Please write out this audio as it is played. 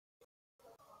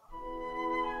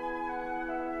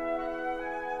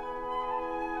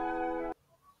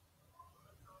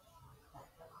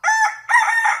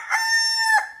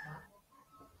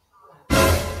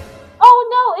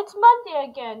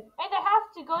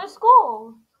go to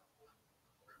school.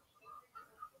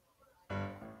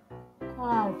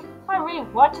 God, I really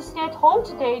want to stay at home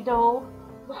today, though.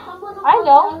 I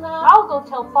know. I'll go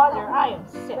tell father I am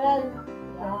sick.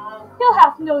 He'll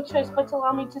have no choice but to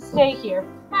allow me to stay here.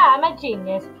 I'm a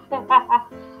genius.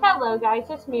 Hello guys,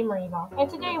 it's me Marina, and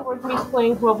today we're going to be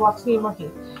playing Roblox Need More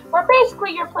Heat, where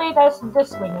basically you're playing as this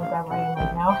swing of that I am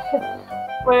right now.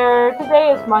 Where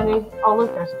today is Monday. Oh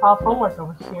look, there's a pile of homework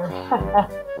over here.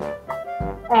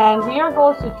 And we are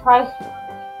going to try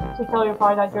to tell your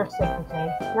father that you're sick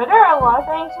today. Now there are a lot of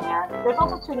things in there. There's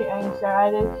also 2 new things that I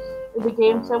added in the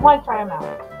game, so I want to try them out.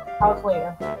 Hours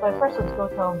later. But first let's go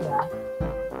tell him Dad.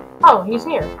 Oh, he's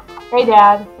here. Hey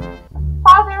Dad.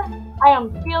 Father, I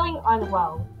am feeling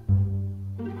unwell.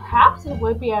 Perhaps it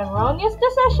would be an erroneous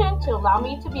decision to allow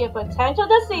me to be a potential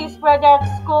disease spreader at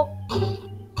school.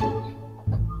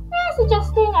 May I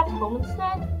suggest staying at home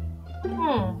instead?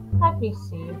 Let me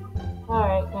see.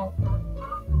 Alright then.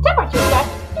 Temperature check!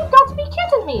 You've got to be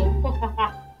kidding me!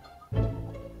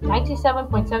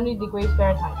 97.70 degrees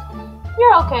Fahrenheit.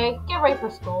 You're okay. Get ready for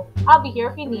school. I'll be here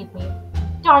if you need me.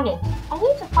 Darn it. I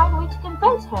need to find a way to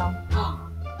convince him.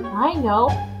 I know.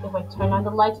 If I turn on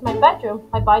the lights in my bedroom,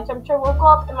 my body temperature will go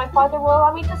up and my father will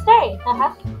allow me to stay.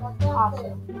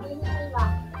 Awesome.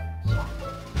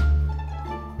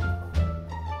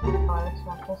 Oh, it's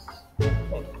not this.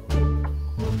 Okay.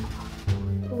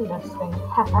 This thing.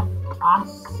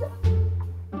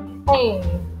 Awesome. Hey.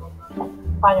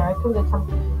 Father, I think the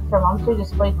thermometer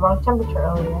displayed the wrong temperature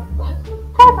earlier.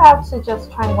 Can I perhaps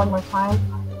suggest trying one more time?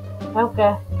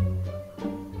 Okay.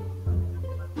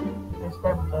 It's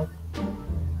very good.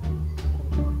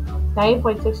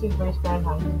 90.6 degrees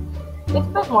Fahrenheit. It's a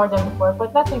bit more than before,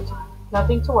 but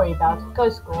nothing to worry about. Go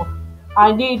to school.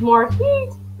 I need more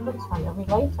heat! Let's find every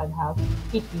light I have.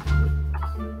 Heat, heat, heat.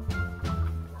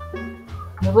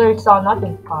 You literally saw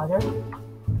nothing, Father.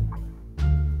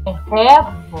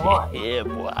 Yeah, boy. Yeah,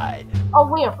 boy. Oh,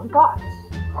 wait, I forgot.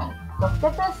 Look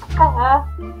at this. I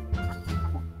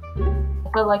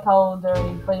feel like how they're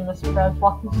playing Mr. Krabs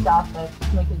walking stuff to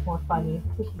make it more funny.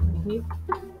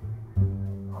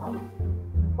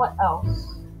 What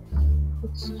else?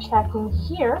 Let's check in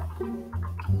here.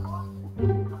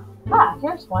 Ah,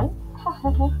 here's one.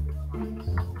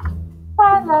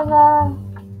 La la la.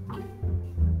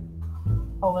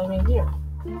 Oh, wait a minute here.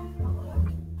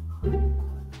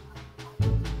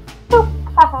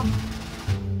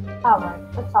 Alright,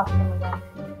 let's talk to him again.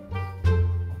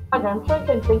 Father, I'm sure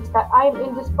Ken thinks that I am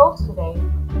indisposed today.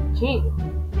 Gee.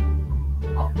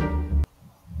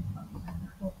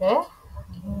 Okay.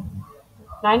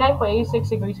 99.86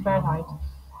 degrees Fahrenheit.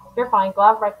 You're fine, go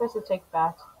have breakfast and take a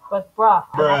bath. But bruh,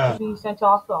 I have to be sent to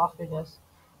hospital after this.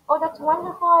 Oh, that's a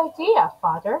wonderful idea,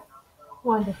 Father.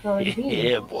 Wonderful indeed.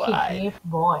 Yeah, boy.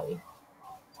 Boy.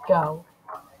 Let's go.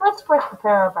 Let's first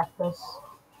prepare our breakfast.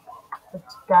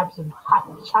 Let's grab some hot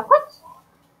chocolate.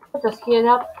 We'll just heat it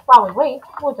up. While we wait,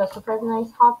 we'll just prepare a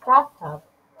nice hot bathtub.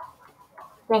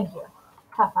 Then here.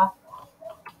 Haha.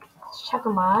 Let's check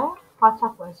my hot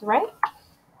chocolate, right?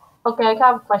 Okay, I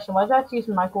have a question. Why do I have to use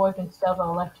a microwave instead of an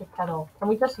electric kettle? Can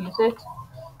we just use it?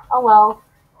 Oh well.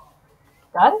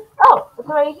 Done? Oh, it's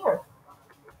already here.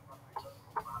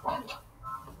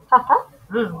 Haha.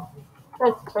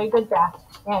 That's a very good bath.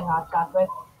 And hot chocolate.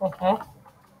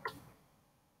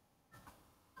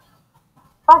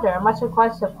 Father, I must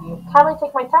request of you. Kindly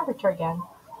take my temperature again.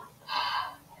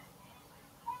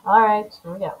 Alright,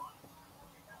 here we go.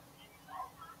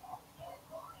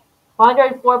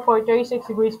 104.36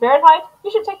 degrees Fahrenheit?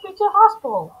 You should take me to the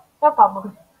hospital. No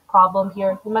problem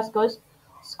here. You must go to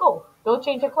school. Go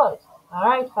change your clothes.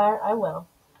 Alright, Father, I will.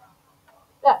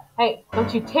 Hey,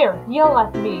 don't you dare yell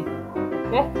at me.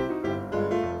 Okay?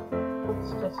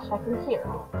 Let's just check in here.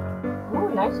 Ooh,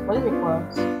 nice blazer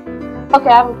clothes. Okay,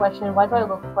 I have a question. Why do I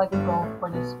look like a girl for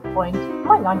this point?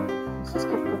 Oh my god,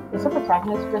 is the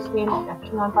protagonist just being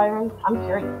action on firing? I'm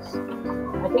curious.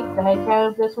 I think the head character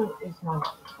of this one is none.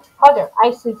 Father,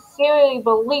 I sincerely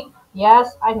believe.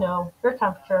 Yes, I know. Your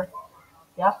temperature.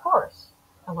 Yeah, of course.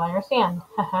 I understand.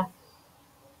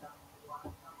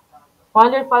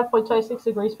 105.26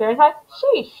 degrees Fahrenheit?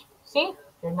 Sheesh. See?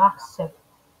 You're not sick.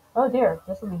 Oh dear,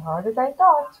 this will be harder than I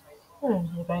thought.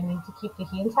 You're going to need to keep the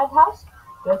heat inside the house?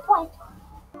 Good point.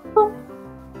 Boop.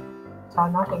 Saw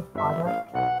nothing, Father.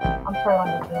 I'm turning on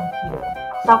the damn heater.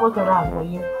 Stop looking around, will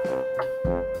you?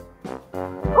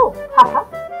 Oh, haha.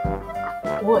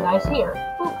 Ooh, nice here.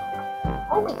 Boop.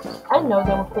 I didn't know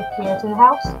there were quick heaters in the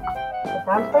house. But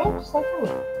that's very interesting for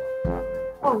me.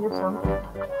 Oh, here's some.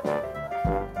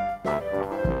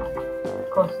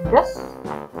 Close to this.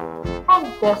 And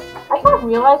this, I kind of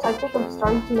realize I think I'm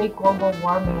starting to make global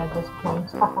warming at this point.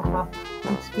 I'm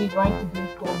speedrunning to do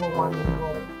global warming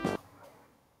role.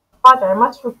 Father, I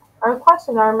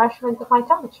requested our measurement of my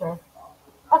temperature.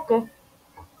 Okay.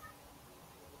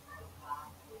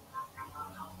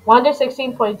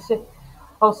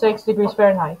 116.606 degrees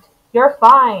Fahrenheit. You're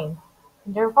fine.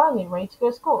 You're finally ready to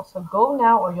go to school, so go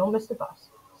now or you'll miss the bus.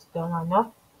 Still not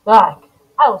enough? Ugh,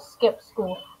 I will skip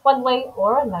school one way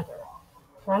or another.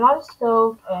 Turn on the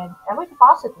stove and every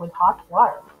faucet with hot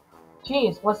water.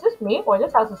 Geez, was this me or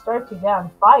this house is starting to get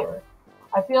on fire?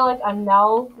 I feel like I'm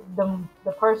now the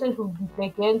person who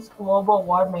begins global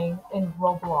warming in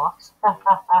Roblox.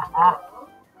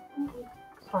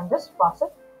 Turn this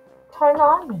faucet. Turn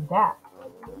on that.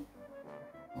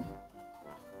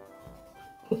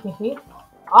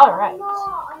 Alright.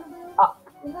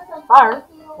 Fire,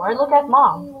 why look at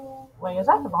mom? Wait, is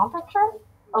that the mom picture?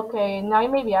 Okay, now you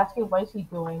may be asking what is he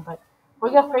doing, but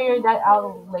we're gonna figure that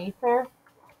out later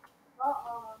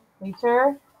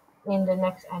in the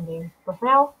next ending. But for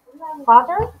now,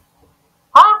 father?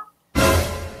 Huh?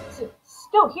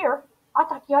 Still here? I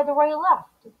thought you had already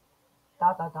left.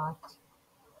 Dot dot dot.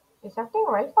 Is everything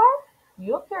right, Fire?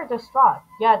 You appear distraught.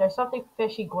 Yeah, there's something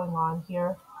fishy going on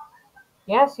here.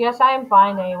 Yes, yes, I am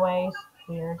fine anyways.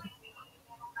 Weird.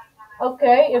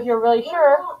 Okay, if you're really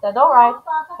sure, then alright.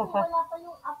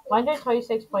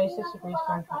 126.6 degrees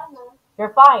Fahrenheit.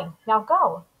 You're fine. Now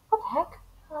go. What the heck?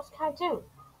 What else can I do?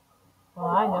 Well,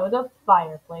 I know the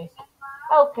fireplace.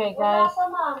 Okay, guys.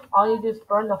 All you do is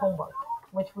burn the homework.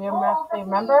 Which we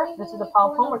remember, this is the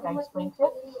pile of homework I explained to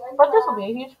you. But this will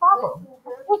be a huge problem.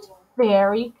 It's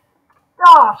very...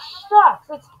 Gosh, shucks,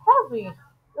 it's heavy.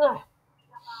 Ugh,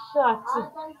 shucks,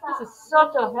 this is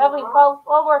such a heavy pile of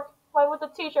homework. Why would the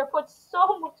teacher put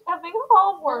so much heavy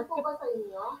homework?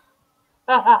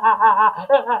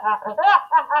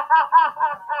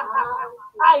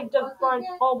 I just burned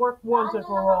homework once and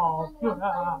for all.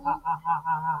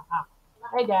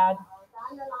 Hey, Dad.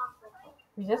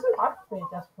 Resistant heartbeat at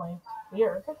this point.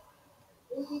 Weird.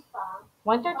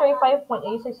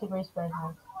 135.86 degrees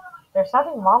Fahrenheit. There's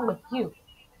something wrong with you.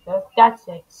 That's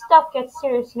it. Stuff gets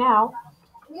serious now.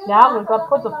 Now we're gonna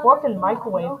put the fork in the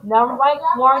microwave. Now I might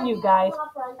warn you guys,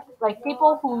 like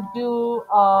people who do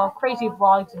crazy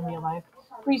vlogs in real life,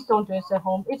 please don't do this at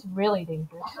home. It's really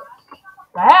dangerous.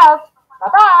 I have.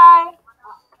 Bye bye.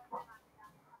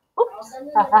 Oops.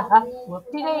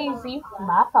 Whoopsie daisy.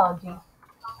 My apologies.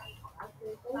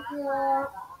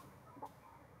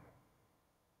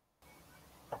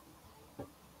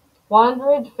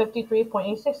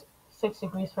 153.866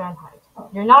 degrees Fahrenheit.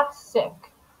 You're not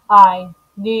sick. I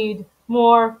need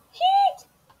more heat.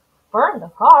 Burn the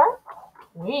car?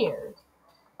 Weird.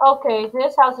 Okay,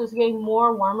 this house is getting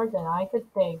more warmer than I could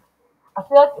think. I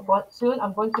feel like soon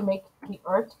I'm going to make the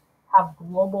Earth have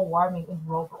global warming in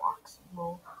Roblox.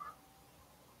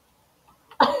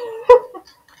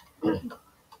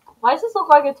 Why does this look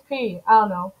like it's pee? I don't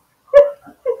know.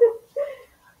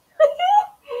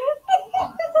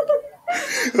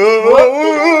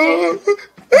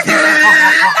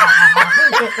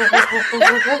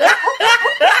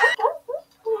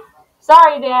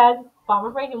 Sorry, Dad. But I'm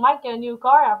afraid you might get a new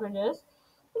car after this.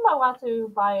 You might want to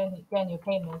get a new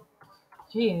payment.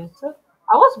 Jeez.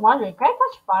 I was wondering, can I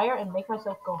touch fire and make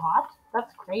myself go hot?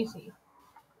 That's crazy.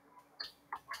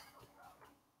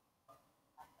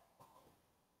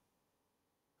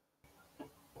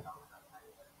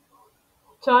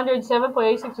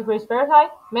 207.86 degrees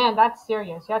Fahrenheit? Man, that's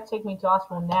serious. You have to take me to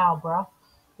hospital now, bro.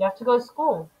 You have to go to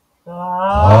school.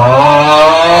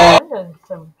 There's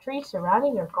some trees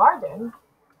surrounding your garden.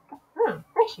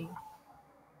 Fishy.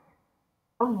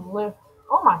 Oh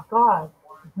my god.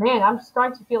 Man, I'm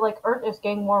starting to feel like Earth is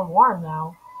getting more warm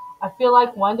now. I feel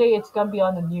like one day it's gonna be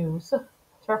on the news.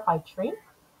 Terrified tree?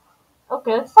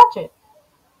 Okay, let's touch it.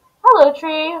 Hello,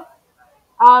 tree.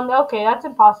 Okay, that's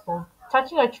impossible.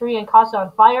 Touching a tree and causing it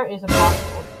on fire is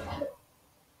impossible.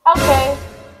 Okay,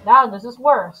 now this is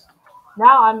worse.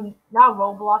 Now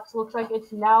Roblox looks like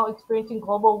it's now experiencing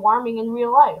global warming in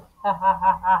real life. Ha ha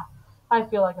ha ha. I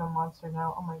feel like a monster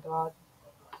now. Oh my god.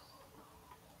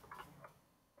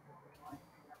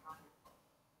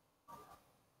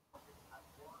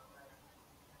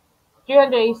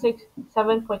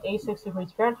 387.86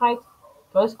 degrees Fahrenheit.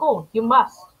 Go to school. You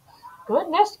must.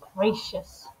 Goodness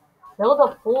gracious. Fill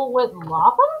the pool with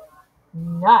lava?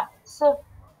 Nuts.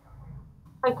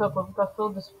 I could have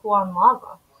filled this pool on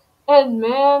lava. And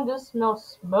man, this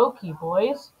smells smoky,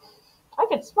 boys. I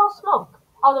can smell smoke.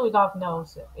 Although we don't have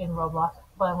nose in Roblox.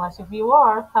 But unless if you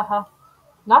are, haha.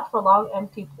 Not for long,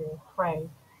 empty pool. Pray.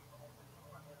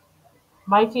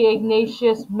 Mighty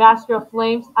Ignatius, Master of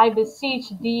Flames, I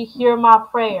beseech thee, hear my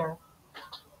prayer.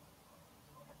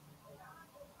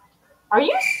 Are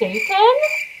you Satan?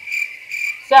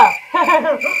 So,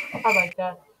 I like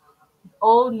that.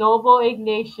 O noble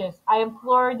Ignatius, I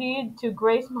implore thee to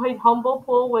grace my humble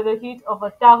pool with the heat of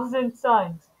 1,000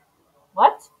 suns.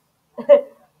 What?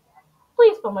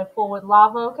 Please fill my pool with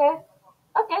lava, okay?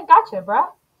 Okay, gotcha, bruh.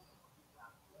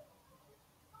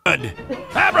 Good.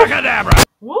 Abracadabra!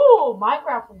 Woo,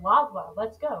 Minecraft lava.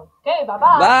 Let's go. Okay,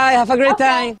 bye-bye. Bye, have a great Okay.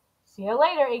 time. See you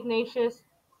later, Ignatius.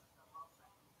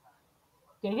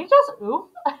 Did you just oof?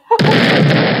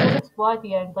 Just explode at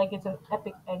the end like it's an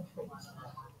epic entrance.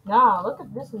 Nah, look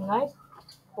at this nice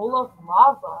full of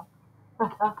lava.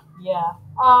 Yeah.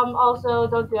 Also,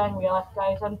 don't do that in real life,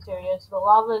 guys. I'm serious. The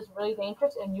lava is really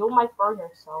dangerous and you might burn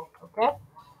yourself, okay?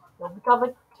 You'll become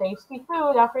a tasty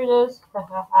food after this.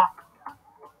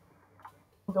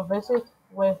 Go visit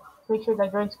with creatures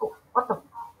that during school. What the?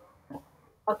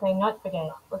 Okay, not forget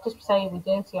it. Let's just say we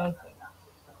didn't see anything.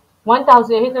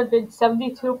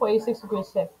 1,872.86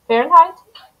 degrees Fahrenheit?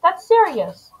 That's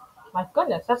serious. My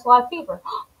goodness, that's a lot of fever.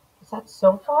 Is that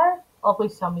so far? Oh,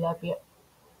 please tell me that be it.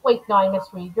 Wait, no, I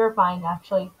misread. You're fine,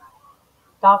 actually.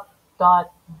 Dot,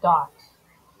 dot, dot.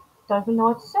 Don't even know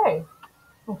what to say.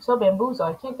 I'm so bamboozled.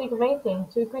 I can't think of anything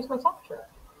to increase my temperature.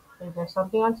 Is there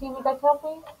something on TV that can help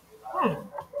me?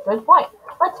 Good point.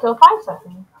 Let's go find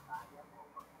something.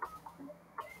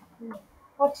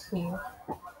 Let's see.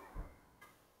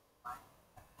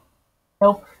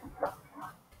 Nope.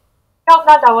 Nope,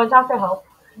 not that one. Time for help.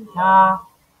 Nah.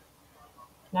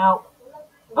 No.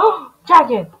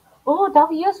 Dragon! Oh, that'll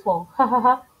be useful.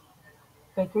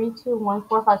 Okay, 3, 2, 1,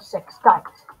 4, 5, 6. Got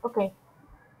it. Okay.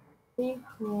 3,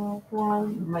 2,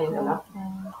 1.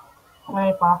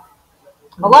 Alright, Bob.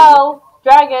 Hello?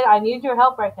 Dragon, I need your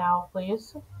help right now,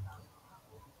 please.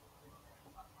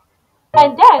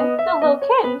 And then the little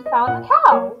kid found the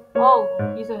cow. Oh,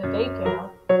 he's in the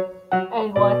daycare.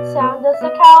 And what sound does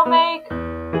the cow make?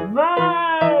 Moo!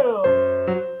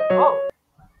 Oh.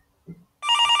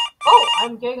 Oh,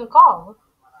 I'm getting a call.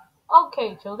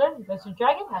 Okay, children, Mr.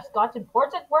 Dragon has got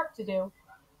important work to do.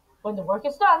 When the work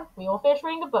is done, we will finish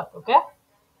reading the book, okay?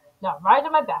 Now, ride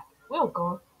on my back. We will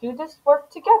go do this work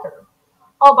together.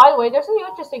 Oh, by the way, there's a new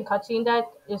interesting cutscene that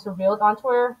is revealed on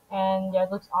Twitter, and yeah,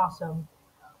 it looks awesome.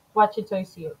 Watch it till you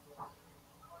see it.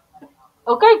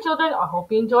 Okay, children, I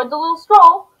hope you enjoyed the little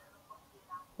stroll.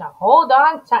 Now, hold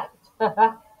on tight.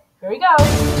 Here we go.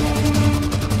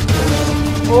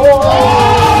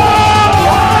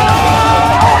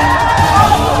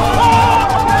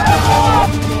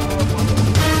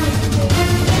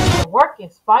 The work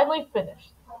is finally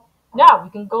finished. Now we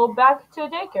can go back to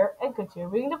daycare and continue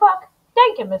reading the book.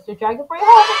 Thank you, Mr. Dragon, for your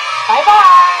help.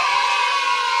 Bye-bye.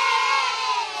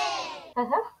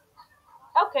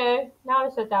 Okay, now I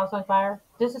set the house on fire.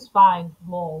 This is fine.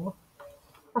 Lol.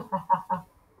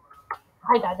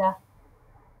 Hi, Dada.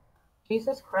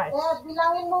 Jesus Christ.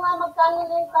 Bilangin mo nga magkano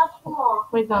na yung cash mo.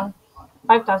 Wait, no.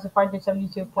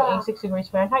 5,472.86 degrees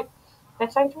Fahrenheit.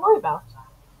 That's something to worry about.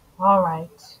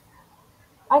 Alright.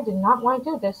 I did not want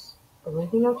to do this, but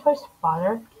leaving no choice,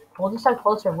 father. Hold yourself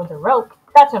closer with a rope.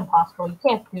 That's impossible. You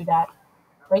can't do that.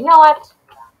 But you know what?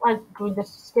 We're doing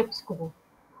this to skip school.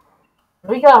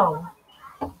 Here we go.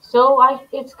 So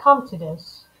it's come to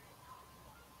this.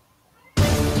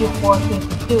 You forced me to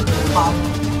do this, father.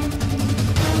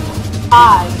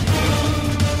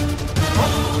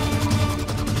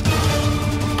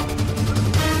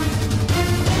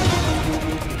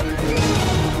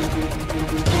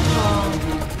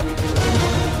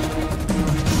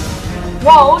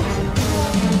 Won't.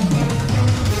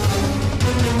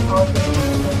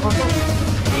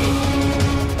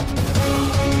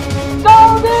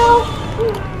 Go, Bill!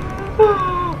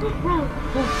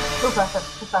 Move faster,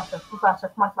 move faster, move faster.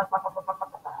 Come on, come on, come on, come on, come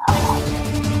on, come on.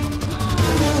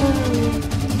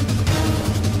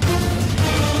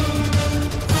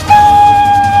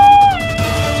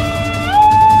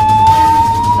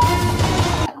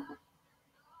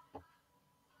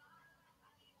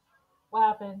 What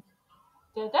happened?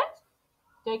 Did it?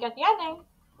 Did I get the ending?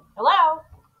 Hello?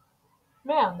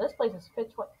 Man, this place is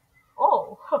pitch white.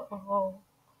 Oh.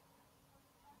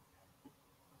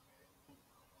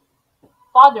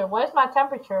 Father, what is my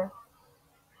temperature?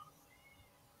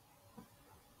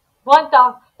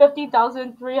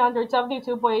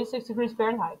 15,372.86 degrees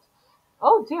Fahrenheit.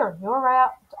 Oh dear, you're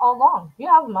right all along. You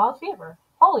have a mild fever.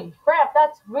 Holy crap,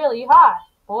 that's really hot,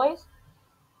 boys.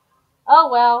 Oh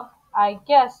well, I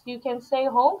guess you can stay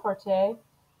home for today.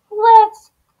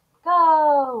 Let's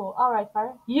go! Alright,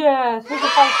 fire. Yes, we can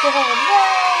finally stay home.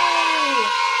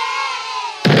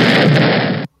 Yay!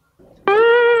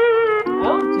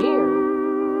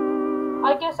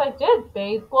 I did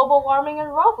bathe global warming in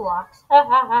Roblox. Ha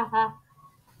ha ha ha.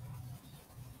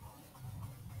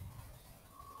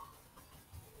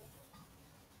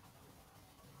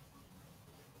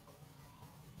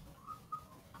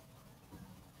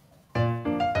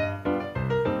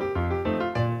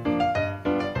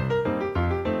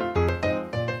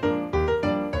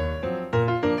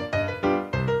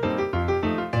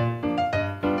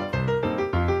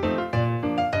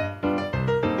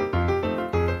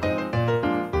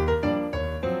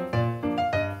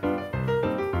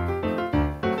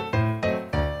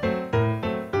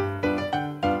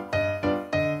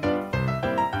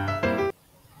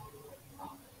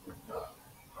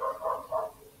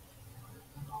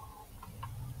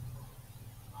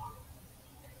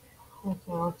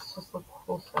 Okay, let's just look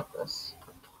close at this.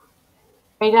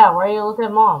 Hey Dad, why are you looking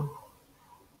at Mom?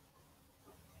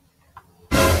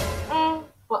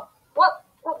 What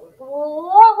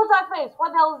was that face?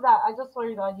 What the hell is that? I just saw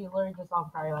you that you learned this on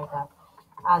fire like that.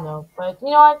 I know, but you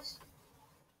know what?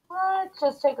 Let's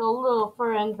just take a little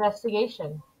further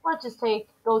investigation. Let's just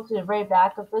go to the very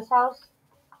back of this house.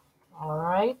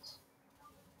 Alright.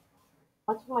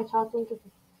 What did my child think if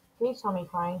they saw me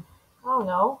crying? I don't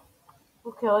know.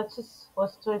 Okay, let's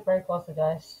do it very closely,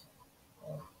 guys.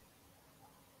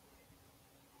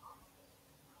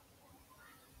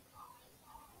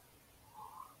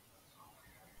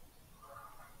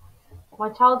 My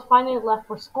child finally left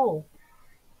for school.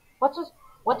 What was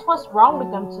what was wrong with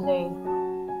them today?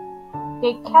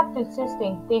 They kept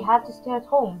insisting they had to stay at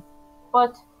home.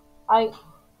 But I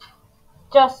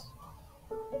just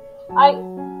I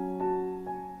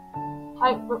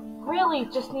really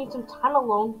just need some time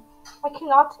alone. I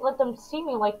cannot let them see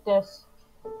me like this.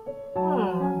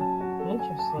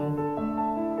 Interesting.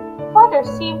 Father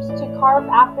seems to carve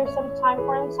after some time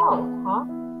for himself, huh?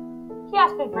 He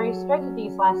has been very strict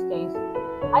these last days.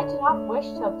 I do not wish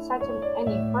to upset him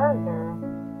any further.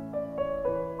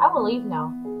 I will leave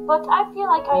now, but I feel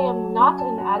like I am not in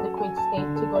an adequate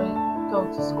state to go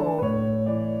to school.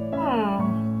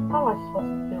 How am I supposed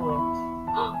to do it?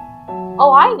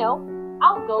 Oh, I know!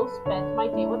 I'll go spend my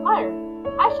day with Myra.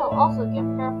 I shall also give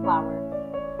her a flower.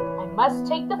 I must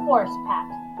take the forest path,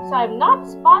 so I'm not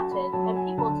spotted and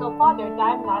people tell Father that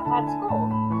I'm not at school.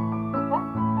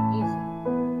 Easy.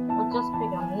 We'll just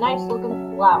pick a nice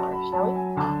looking flower, shall we?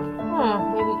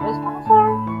 Maybe this kind of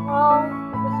flower? No.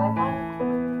 This like that?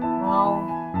 No.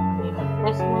 Maybe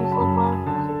this nice little flower?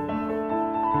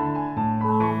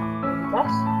 No. Maybe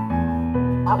this?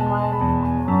 That one?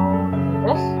 No. Maybe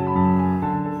this?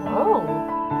 Oh.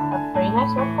 A pretty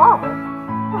nice red flower.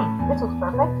 This looks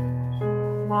perfect.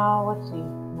 Now, let's see.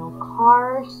 No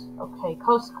cars. Okay,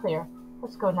 coast clear.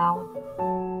 Let's go now.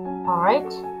 Alright.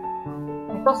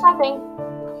 Here goes something.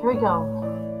 Here we go.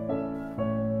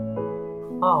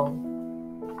 Oh.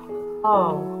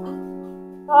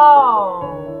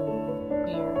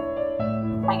 Dear.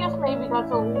 I guess maybe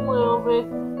that's a little bit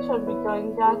shouldn't be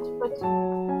doing that, but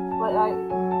I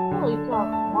really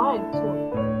don't want to.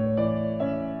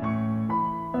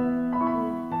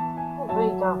 I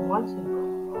really don't want to.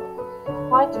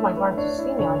 Why did my guard see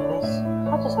me like this?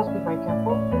 I just have to be very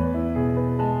careful.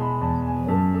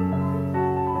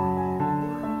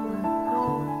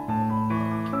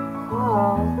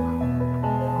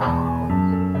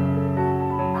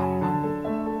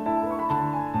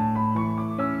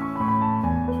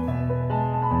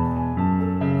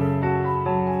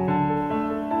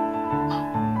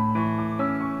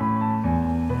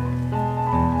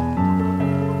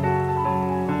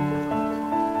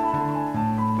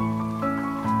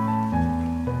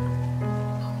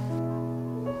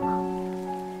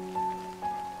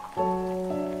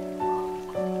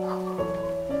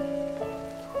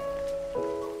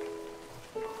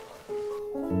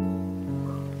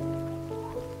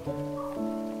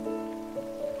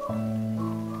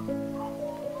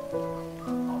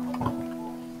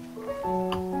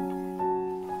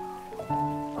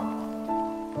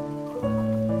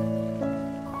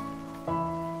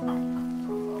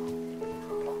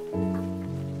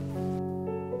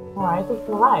 Alright, we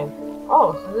can arrive.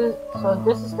 Oh, so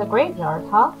this is the graveyard,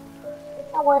 huh?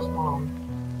 Now where's Mom?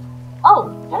 Oh,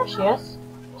 there she is.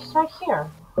 She's right here.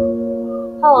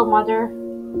 Hello, Mother.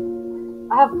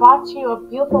 I have bought you a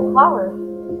beautiful flower.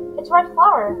 It's a red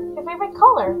flower, your favorite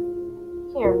color.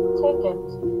 Here, take it.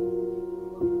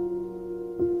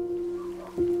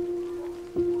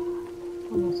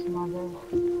 Goodness, Mother.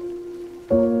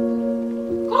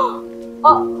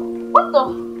 What the?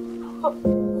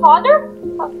 Father?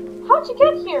 How'd you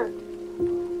get here?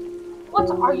 What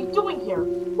are you doing here?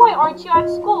 Why aren't you at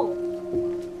school?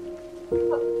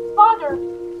 Father,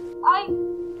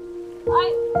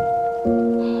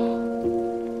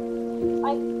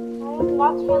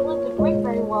 not handling the grief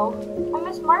very well. I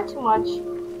miss Mar too much.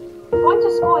 Going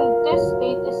to school in this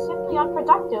state is simply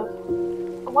unproductive.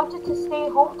 I wanted to stay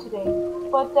home today,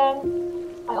 but then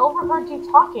I overheard you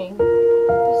talking.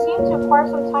 You seem to require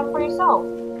some time for yourself.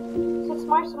 Since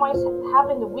March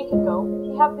happened a week ago,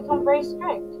 you have become very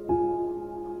strict.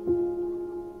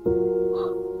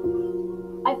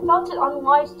 I felt it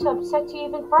unwise to upset you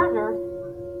even further.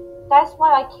 That's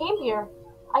why I came here.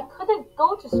 I couldn't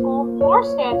go to school nor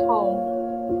stay at home.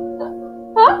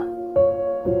 Huh?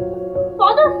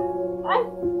 Father?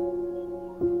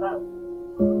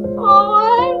 Oh,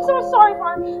 I'm so sorry,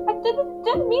 Father. I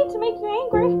didn't mean to make you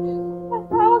angry.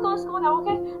 I'll go to school now,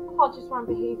 okay? Apologies for my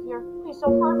behavior. Please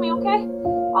don't hurt me, okay?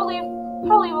 I'll leave,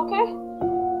 okay?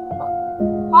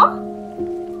 Huh?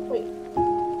 Wait.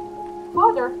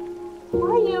 Father,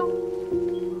 where are you?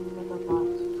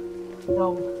 No.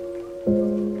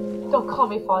 Don't call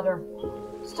me Father.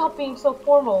 Stop being so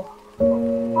formal.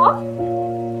 Huh?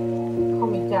 Call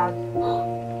me Dad.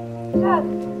 Dad,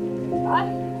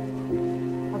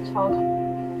 my child,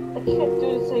 I can't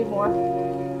do this anymore.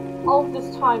 All of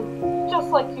this time, just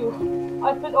like you,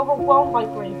 I've been overwhelmed by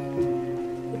grief.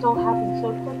 It all happened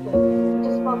so quickly. It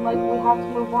just felt like we had to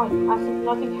move on, as if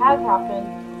nothing had happened.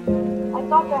 I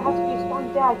thought that I had to be a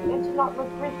strong dad and to not let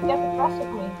grief get the best of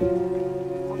me.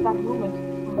 At that moment,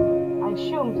 I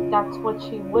assumed that's what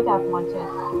she would have wanted.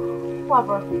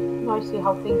 However, now I see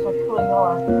how things truly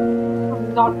are.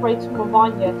 I'm not ready to move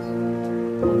on yet,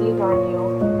 and neither are you.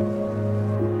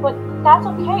 But that's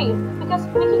okay, because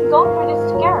we can go through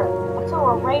this together until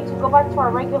we're ready to go back to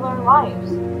our regular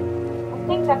lives. I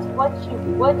think that's what she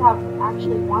would have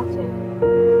actually wanted.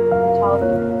 Child,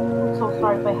 I'm so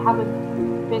sorry if I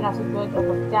haven't been as good of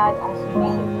a dad as you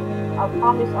needed. I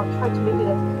promise I'll try to make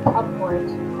it up for it.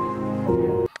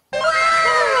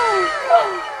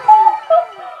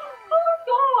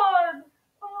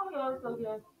 So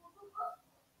good.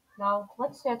 Now,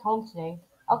 let's stay at home today.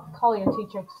 I'll call your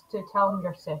teacher to tell him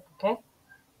you're sick, okay?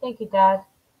 Thank you, Dad.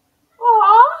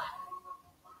 Aww.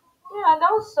 Yeah,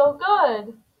 that was so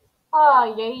good. Ah,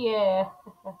 yeah.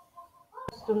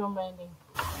 Still no ending.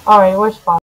 Alright, where's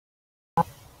Father?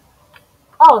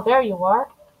 Oh, there you are.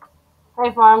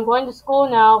 Hey, Father, I'm going to school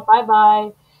now.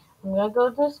 Bye-bye. I'm gonna go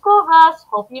to the school bus.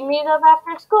 Hope you meet up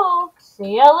after school.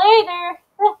 See ya later.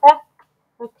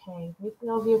 Okay,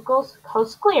 no vehicles.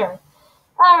 Coast clear.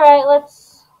 Alright,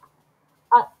 let's...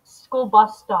 school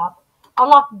bus stop.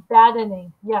 Unlock bad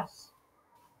ending. Yes.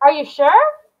 Are you sure?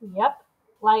 Yep.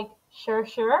 Like, sure.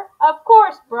 Of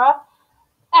course, bruh.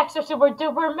 Extra super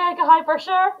duper mega hyper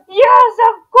sure? Yes,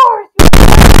 of course!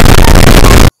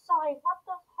 Sorry, what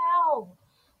the hell?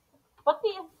 But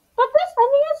this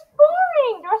ending is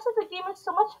boring! The rest of the game is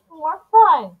so much more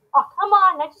fun. Oh, come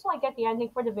on, I just want to get the ending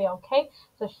for the video, okay?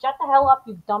 So shut the hell up,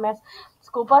 you dumbass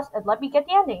school bus, and let me get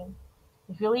the ending.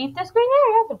 If you leave this green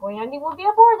area, the boring ending will be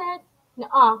aborted.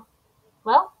 Nuh-uh.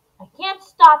 Well, I can't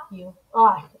stop you.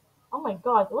 Ugh. Oh my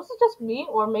god, was it just me?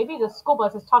 Or maybe the school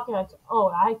bus is talking like, oh,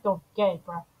 I don't get it,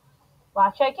 bro. Well,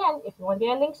 actually, I can, if you want the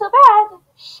ending so bad.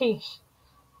 Sheesh.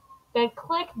 Then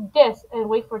click this and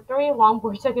wait for 3 long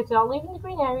more seconds without leaving the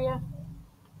green area.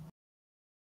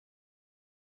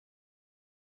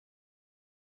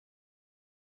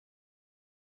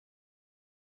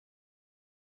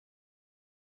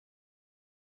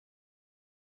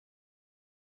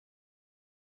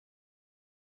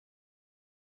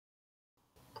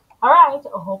 Alright,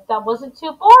 I hope that wasn't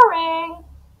too boring.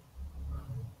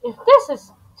 If this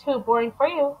is too boring for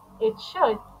you, it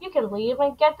should. You can leave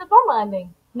and get the normal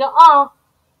ending. Nuh-uh.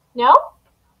 No?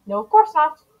 No, of course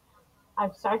not.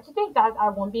 I'm sorry to think that I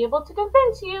won't be able to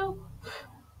convince you.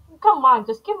 Come on,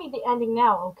 just give me the ending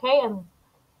now, okay? And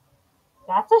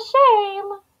that's a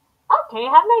shame. Okay,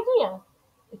 I have an idea.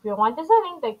 If you want this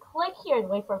ending, then click here and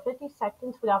wait for 50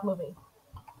 seconds without moving.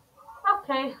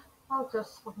 Okay, I'll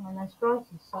just look at my nice drawings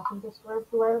and stuff and just do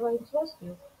whatever I interest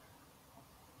you.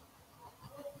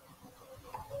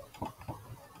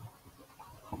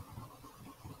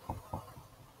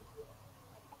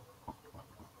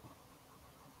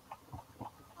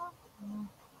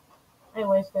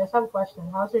 Anyways, guys, I have a question.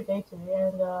 How's your day today?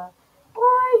 And, do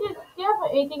you have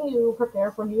anything you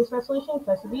prepare for New Year's resolution?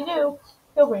 Because if you do,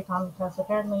 feel free to comment, because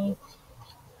apparently,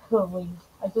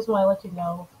 I just want to let you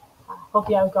know. I hope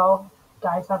you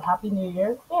guys have a Happy New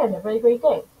Year and a very great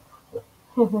day.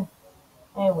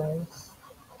 Anyways.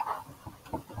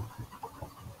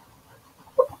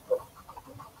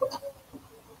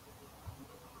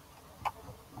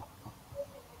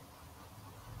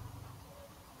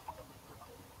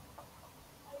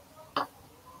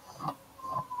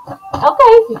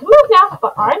 Okay, you can move now,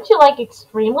 but aren't you, like,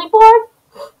 extremely bored?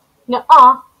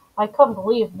 Nuh-uh. I couldn't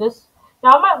believe this.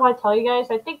 Now, I might want to tell you guys,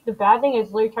 I think the bad thing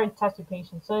is literally trying to test your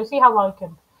patience. So, see how long you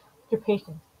can your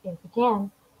patience, if you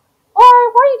can.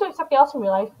 Or were you doing something else in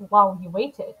real life while you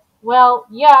waited? Well,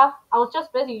 yeah, I was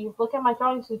just busy looking at my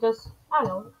drawings and just, I don't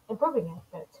know, improving it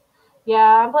a bit. Yeah,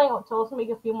 I'm planning to also make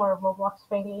a few more Roblox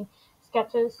painting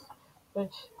sketches,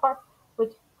 which part,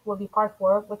 which will be part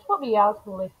 4, which will be out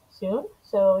soon.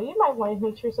 So you might want to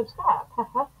make sure you subscribe.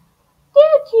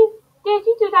 Did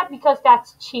you do that because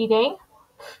that's cheating?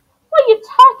 What are you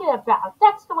talking about?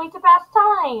 That's the way to pass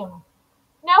time.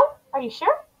 No? Are you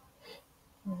sure?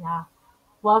 Nah.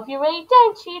 Well, if you really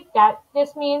didn't cheat,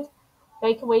 this means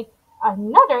they can wait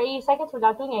another 80 seconds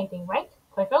without doing anything, right?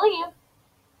 Click or leave.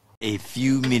 A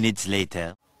few minutes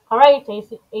later. Alright,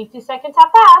 80 seconds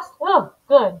have passed. Oh,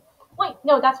 good. Wait,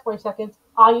 no, that's 40 seconds.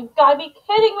 Oh, you gotta be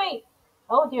kidding me.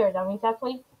 Oh dear, that means I have to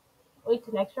wait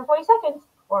an extra 40 seconds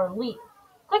or leave.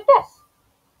 Click this.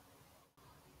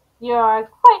 You're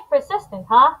quite persistent,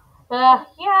 huh? Yeah.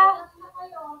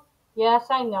 Yes,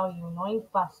 I know, you annoying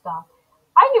bus stop.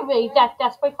 Are you really that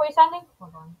desperate for something?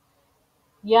 Hold on.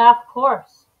 Yeah, of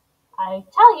course. I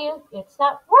tell you, it's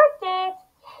not worth it.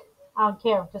 I don't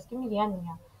care. Just give me the ending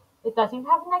now. It doesn't even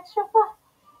have an extra fun.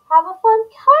 Have a fun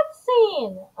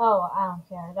cutscene. Oh, I don't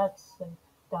care. That's a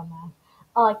dumbass.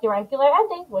 I like the regular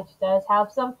ending, which does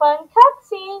have some fun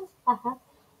cutscenes.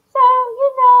 So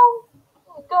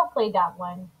go play that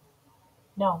one.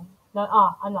 No,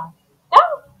 no, I'm not.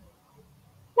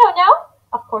 No, no.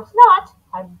 Of course not.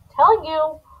 I'm telling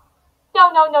you.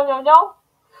 No, no, no, no, no.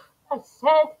 I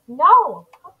said no.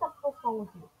 What the hell's wrong with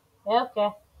you? Okay,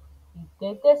 you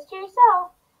did this to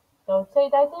yourself. Don't say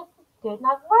that I did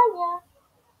not warn you.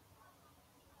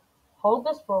 Hold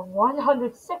this for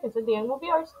 100 seconds and the end will be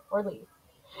yours, or leave.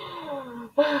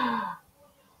 Oh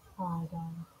my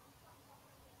god.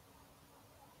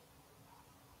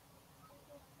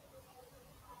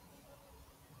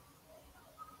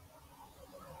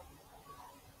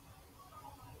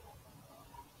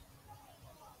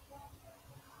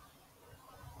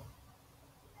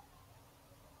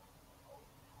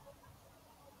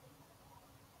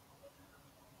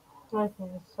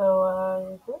 Okay,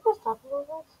 so can we just talk a little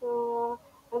bit? So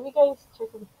have you guys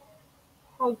checked?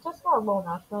 I just got a little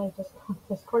announcement. I just on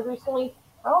Discord recently.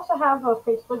 I also have a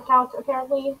Facebook account.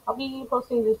 Apparently, I'll be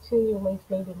posting the 2 new links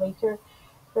maybe later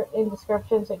in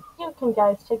description, so you can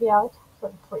guys check it out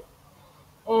for free.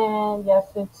 And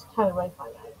yes, it's kind of right by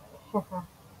that.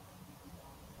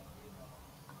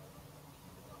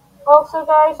 Also,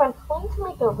 guys, I'm planning to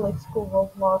make a like school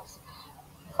Roblox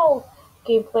full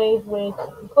gameplay with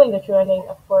including the true ending,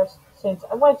 of course, since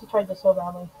I wanted to try this so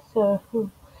badly. So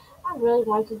I really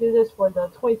want to do this for the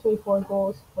 2024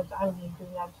 goals, which I'm going to be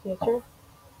doing that in the future.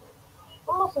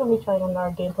 I'm also going to be trying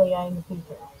another gameplay in the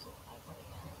future.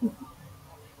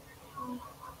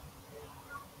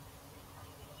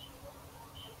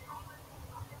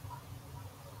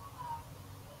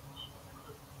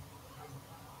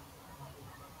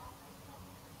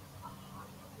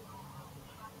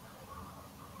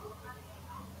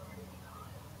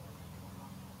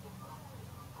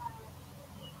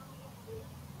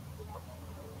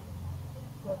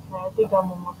 Okay, I think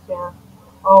I'm almost there.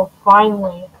 Oh,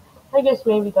 finally. I guess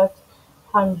maybe that's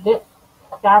time to get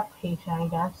that patient, I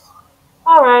guess.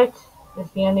 Alright,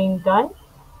 is the ending done?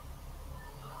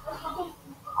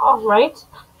 Alright.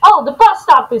 Oh, the bus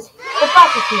stop is the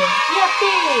bus is here.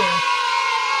 Yippee!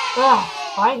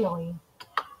 Ah, finally.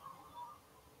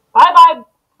 Bye bye,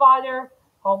 father.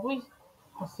 Hopefully,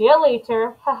 I'll see you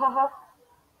later. Ha ha ha.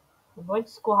 I'm going to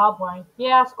school, how boring.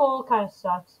 Yeah, school kind of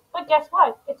sucks. But guess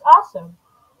what? It's awesome.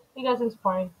 Because it's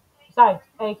boring. Besides,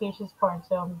 education is boring,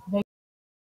 so make